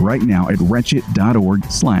details right now at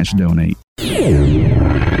wretched.org/donate.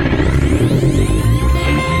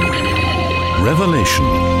 Revelation.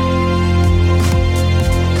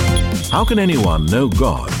 How can anyone know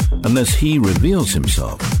God unless He reveals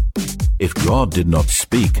Himself? If God did not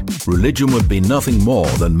speak, religion would be nothing more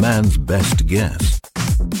than man's best guess.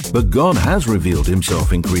 But God has revealed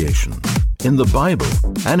Himself in creation, in the Bible,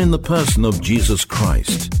 and in the person of Jesus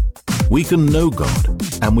Christ. We can know God,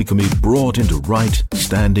 and we can be brought into right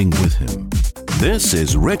standing with Him. This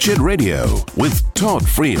is Wretched Radio with Todd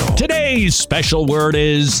Friel. Today's special word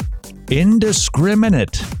is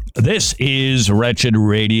indiscriminate. This is Wretched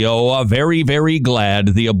Radio. Very, very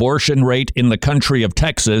glad the abortion rate in the country of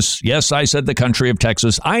Texas. Yes, I said the country of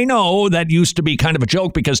Texas. I know that used to be kind of a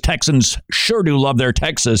joke because Texans sure do love their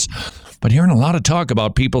Texas. But hearing a lot of talk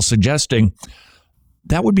about people suggesting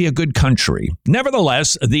that would be a good country.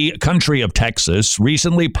 Nevertheless, the country of Texas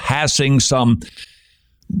recently passing some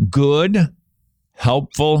good,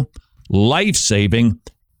 helpful, life-saving,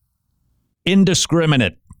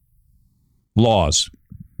 indiscriminate laws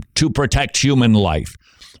to protect human life.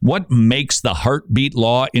 What makes the heartbeat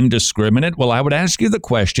law indiscriminate? Well, I would ask you the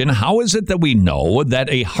question, how is it that we know that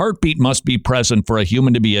a heartbeat must be present for a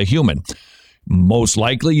human to be a human? Most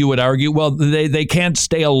likely, you would argue, well, they can't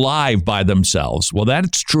stay alive by themselves. Well,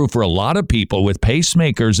 that's true for a lot of people with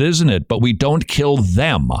pacemakers, isn't it? But we don't kill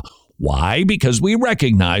them. Why? Because we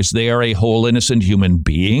recognize they are a whole innocent human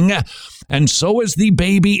being, and so is the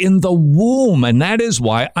baby in the womb. And that is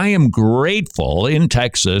why I am grateful in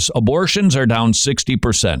Texas, abortions are down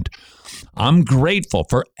 60%. I'm grateful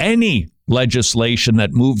for any legislation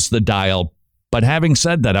that moves the dial. But having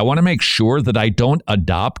said that, I want to make sure that I don't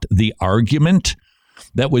adopt the argument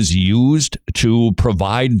that was used to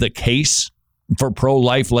provide the case for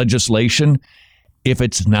pro-life legislation if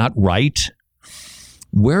it's not right.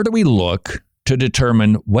 Where do we look to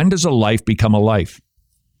determine when does a life become a life?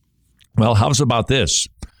 Well, how's about this?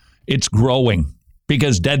 It's growing,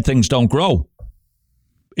 because dead things don't grow.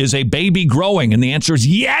 Is a baby growing? And the answer is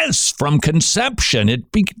yes, from conception.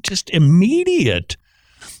 It'd be just immediate.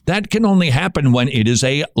 That can only happen when it is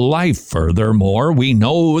a life. Furthermore, we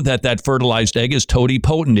know that that fertilized egg is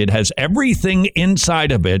totipotent. It has everything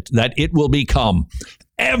inside of it that it will become.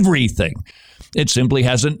 Everything. It simply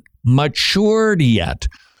hasn't matured yet.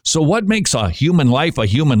 So what makes a human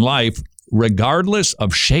life, regardless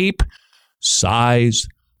of shape, size,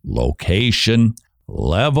 location,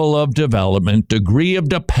 level of development, degree of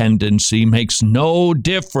dependency, makes no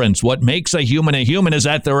difference. What makes a human is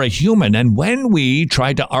that they're a human. And when we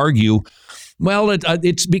try to argue, well,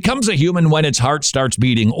 it becomes a human when its heart starts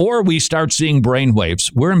beating or we start seeing brain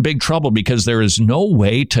waves, we're in big trouble, because there is no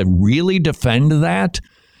way to really defend that.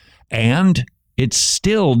 And it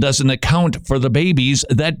still doesn't account for the babies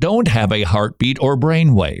that don't have a heartbeat or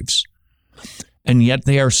brain waves. And yet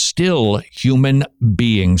they are still human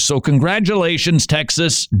beings. So congratulations,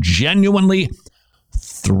 Texas. Genuinely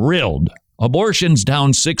thrilled. Abortions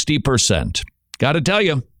down 60%. Got to tell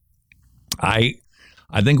you, I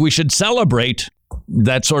think we should celebrate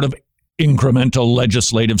that sort of incremental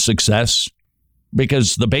legislative success,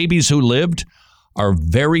 because the babies who lived are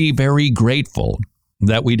very, very grateful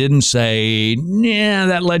that we didn't say, yeah,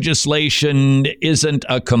 that legislation isn't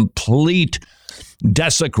a complete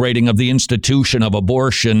desecrating of the institution of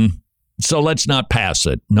abortion, so let's not pass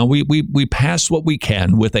it. No, we pass what we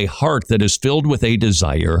can with a heart that is filled with a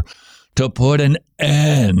desire to put an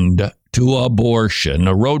end to abortion.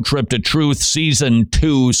 A Road Trip to Truth, Season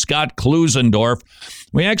 2, Scott Klusendorf.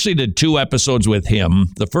 We actually did 2 episodes with him.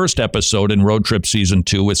 The first episode in Road Trip Season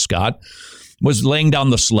 2 with Scott was laying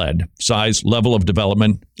down the sled. Size, level of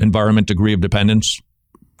development, environment, degree of dependence.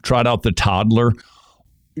 Trot out the toddler.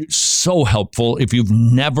 So helpful. If you've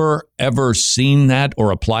never, ever seen that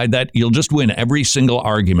or applied that, you'll just win every single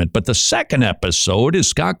argument. But the second episode is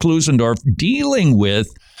Scott Klusendorf dealing with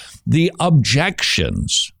the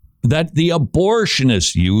objections that the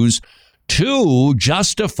abortionists use to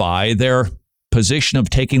justify their position of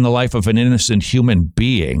taking the life of an innocent human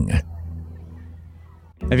being.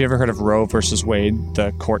 Have you ever heard of Roe versus Wade,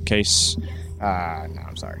 the court case? No,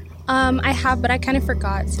 I'm sorry. I have, but I kind of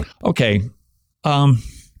forgot. Okay.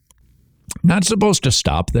 Not supposed to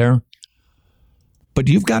stop there, but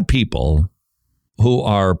you've got people who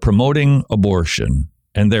are promoting abortion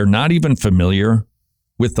and they're not even familiar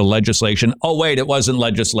with the legislation. Oh, wait, it wasn't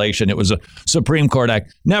legislation. It was a Supreme Court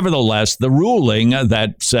act. Nevertheless, the ruling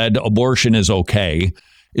that said abortion is okay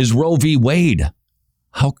is Roe v. Wade.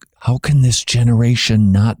 How can this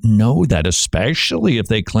generation not know that, especially if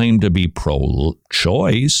they claim to be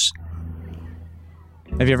pro-choice?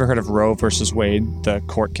 Have you ever heard of Roe versus Wade, the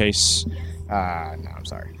court case? No, I'm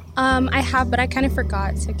sorry. I have, but I kind of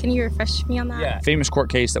forgot. So can you refresh me on that? Yeah. Famous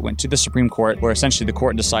court case that went to the Supreme Court, where essentially the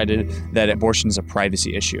court decided that abortion is a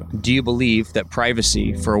privacy issue. Do you believe that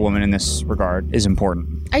privacy for a woman in this regard is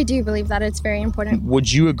important? I do believe that it's very important.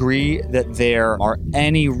 Would you agree that there are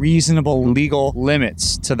any reasonable legal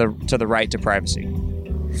limits to the right to privacy?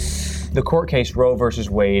 The court case Roe versus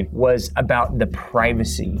Wade was about the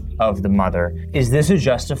privacy of the mother. Is this a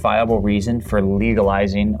justifiable reason for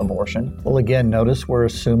legalizing abortion? Well, again, notice we're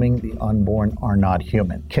assuming the unborn are not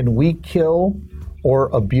human. Can we kill or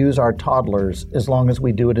abuse our toddlers as long as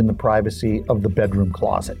we do it in the privacy of the bedroom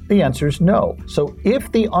closet? The answer is no. So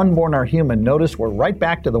if the unborn are human, notice we're right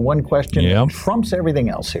back to the one question that trumps everything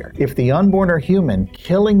else here. If the unborn are human,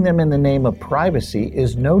 killing them in the name of privacy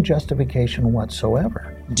is no justification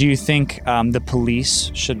whatsoever. Do you think the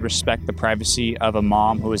police should respect the privacy of a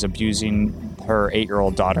mom who is abusing her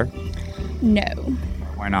 8-year-old daughter? No.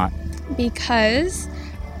 Why not? Because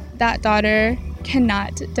that daughter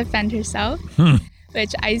cannot defend herself.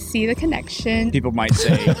 which I see the connection. People might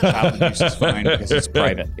say child abuse is fine because it's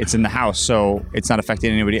private. It's in the house, so it's not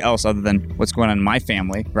affecting anybody else other than what's going on in my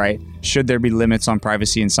family, right? Should there be limits on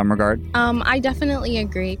privacy in some regard? I definitely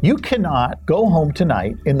agree. You cannot go home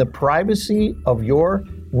tonight in the privacy of your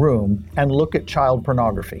room and look at child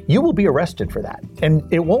pornography. You will be arrested for that. And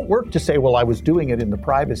it won't work to say, well, I was doing it in the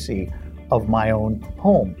privacy of my own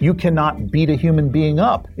home. You cannot beat a human being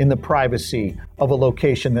up in the privacy of a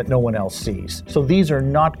location that no one else sees. So these are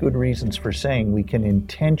not good reasons for saying we can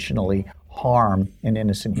intentionally harm an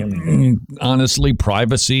innocent human being. Honestly,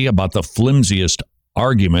 privacy about the flimsiest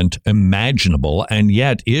argument imaginable, and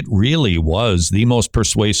yet it really was the most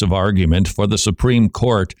persuasive argument for the Supreme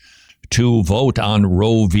Court to vote on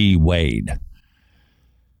Roe v. Wade.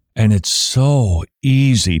 And it's so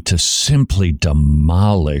easy to simply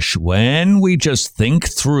demolish when we just think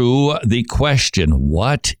through the question,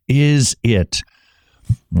 what is it?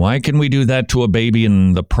 Why can we do that to a baby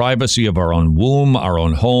in the privacy of our own womb, our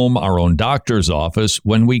own home, our own doctor's office,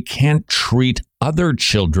 when we can't treat other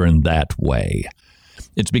children that way?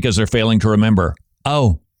 It's because they're failing to remember,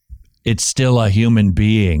 oh, it's still a human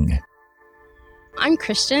being. I'm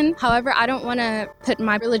Christian. However, I don't want to put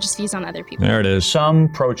my religious views on other people. There it is. Some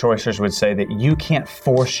pro-choicers would say that you can't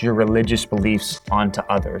force your religious beliefs onto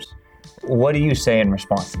others. What do you say in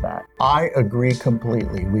response to that? I agree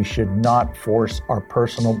completely. We should not force our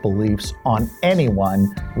personal beliefs on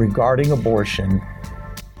anyone regarding abortion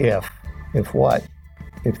if what?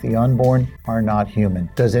 If the unborn are not human.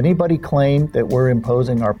 Does anybody claim that we're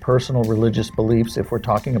imposing our personal religious beliefs if we're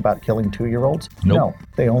talking about killing 2-year-olds? Nope. No,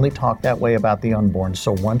 they only talk that way about the unborn.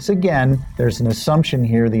 So once again, there's an assumption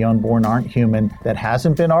here the unborn aren't human that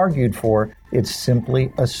hasn't been argued for. It's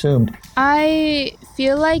simply assumed. I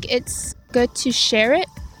feel like it's good to share it,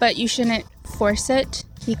 but you shouldn't force it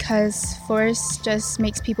because force just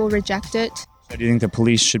makes people reject it. So do you think the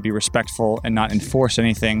police should be respectful and not enforce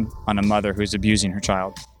anything on a mother who's abusing her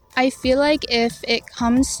child? I feel like if it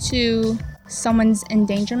comes to someone's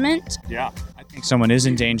endangerment. Yeah. I think someone is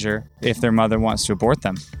in danger if their mother wants to abort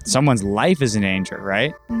them. Someone's life is in danger,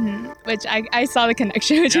 right? Mm-hmm. Which I saw the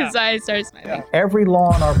connection, which is why I started smiling. Every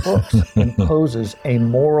law in our books imposes a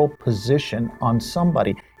moral position on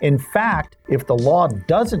somebody. In fact, if the law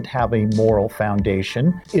doesn't have a moral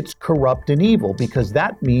foundation, it's corrupt and evil, because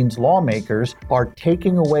that means lawmakers are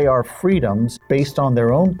taking away our freedoms based on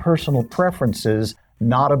their own personal preferences,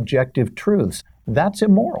 not objective truths. That's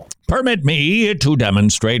immoral. Permit me to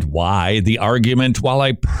demonstrate why the argument, while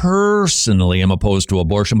I personally am opposed to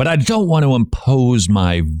abortion, but I don't want to impose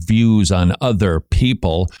my views on other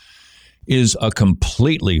people, is a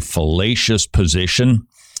completely fallacious position.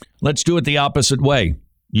 Let's do it the opposite way.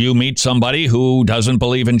 You meet somebody who doesn't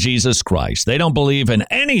believe in Jesus Christ. They don't believe in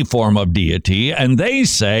any form of deity, and they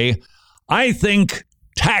say, I think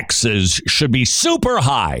taxes should be super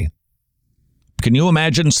high. Can you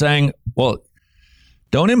imagine saying, well,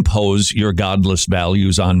 don't impose your godless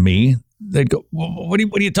values on me? They'd go, well, what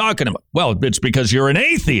are you talking about? Well, it's because you're an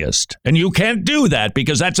atheist, and you can't do that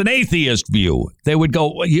because that's an atheist view. They would go,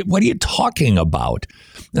 what are you talking about?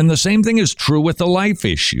 And the same thing is true with the life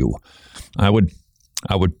issue. I would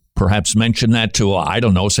perhaps mention that to, I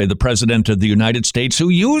don't know, say the President of the United States, who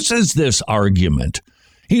uses this argument.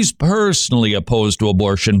 He's personally opposed to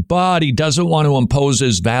abortion, but he doesn't want to impose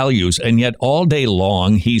his values. And yet all day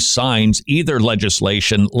long, he signs either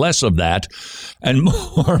legislation, less of that, and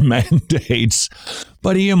more mandates.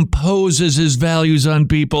 But he imposes his values on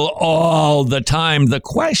people all the time. The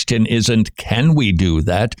question isn't, can we do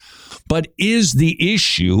that? But is the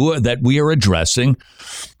issue that we are addressing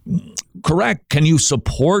correct? Can you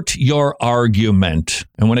support your argument?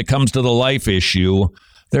 And when it comes to the life issue,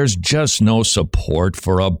 there's just no support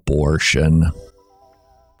for abortion.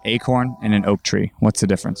 Acorn and an oak tree. What's the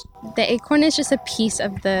difference? The acorn is just a piece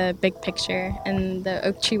of the big picture, and the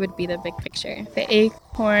oak tree would be the big picture. The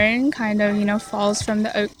acorn kind of, falls from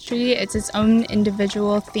the oak tree. It's its own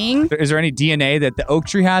individual thing. Is there any DNA that the oak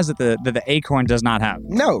tree has that the acorn does not have?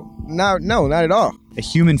 No, not at all. A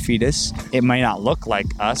human fetus, it might not look like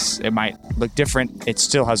us. It might look different. It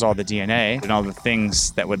still has all the DNA and all the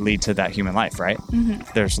things that would lead to that human life, right? Mm-hmm.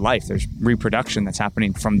 There's life. There's reproduction that's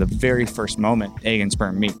happening from the very first moment egg and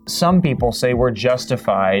sperm meet. Some people say we're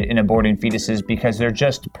justified in aborting fetuses because they're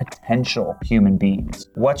just potential human beings.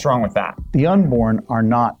 What's wrong with that? The unborn are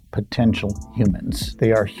not potential humans.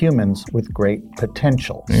 They are humans with great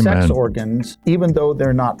potential. Amen. Sex organs, even though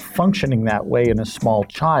they're not functioning that way in a small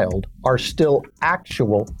child, are still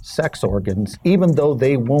actual sex organs, even though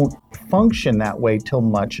they won't function that way till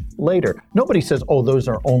much later. Nobody says, oh, those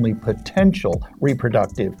are only potential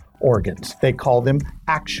reproductive organs. They call them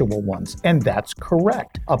actual ones, and that's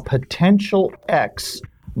correct. A potential X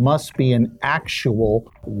must be an actual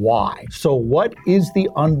Y. So what is the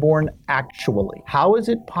unborn actually? How is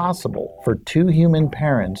it possible for two human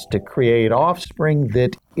parents to create offspring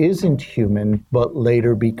that isn't human but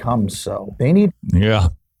later becomes so? Yeah,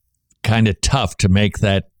 kind of tough to make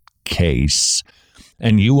that case.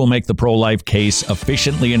 And you will make the pro-life case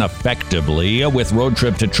efficiently and effectively with Road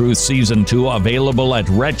Trip to Truth Season 2 available at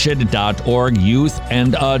wretched.org, youth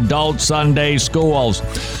and adult Sunday schools.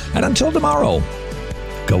 And until tomorrow,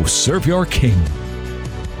 go serve your king.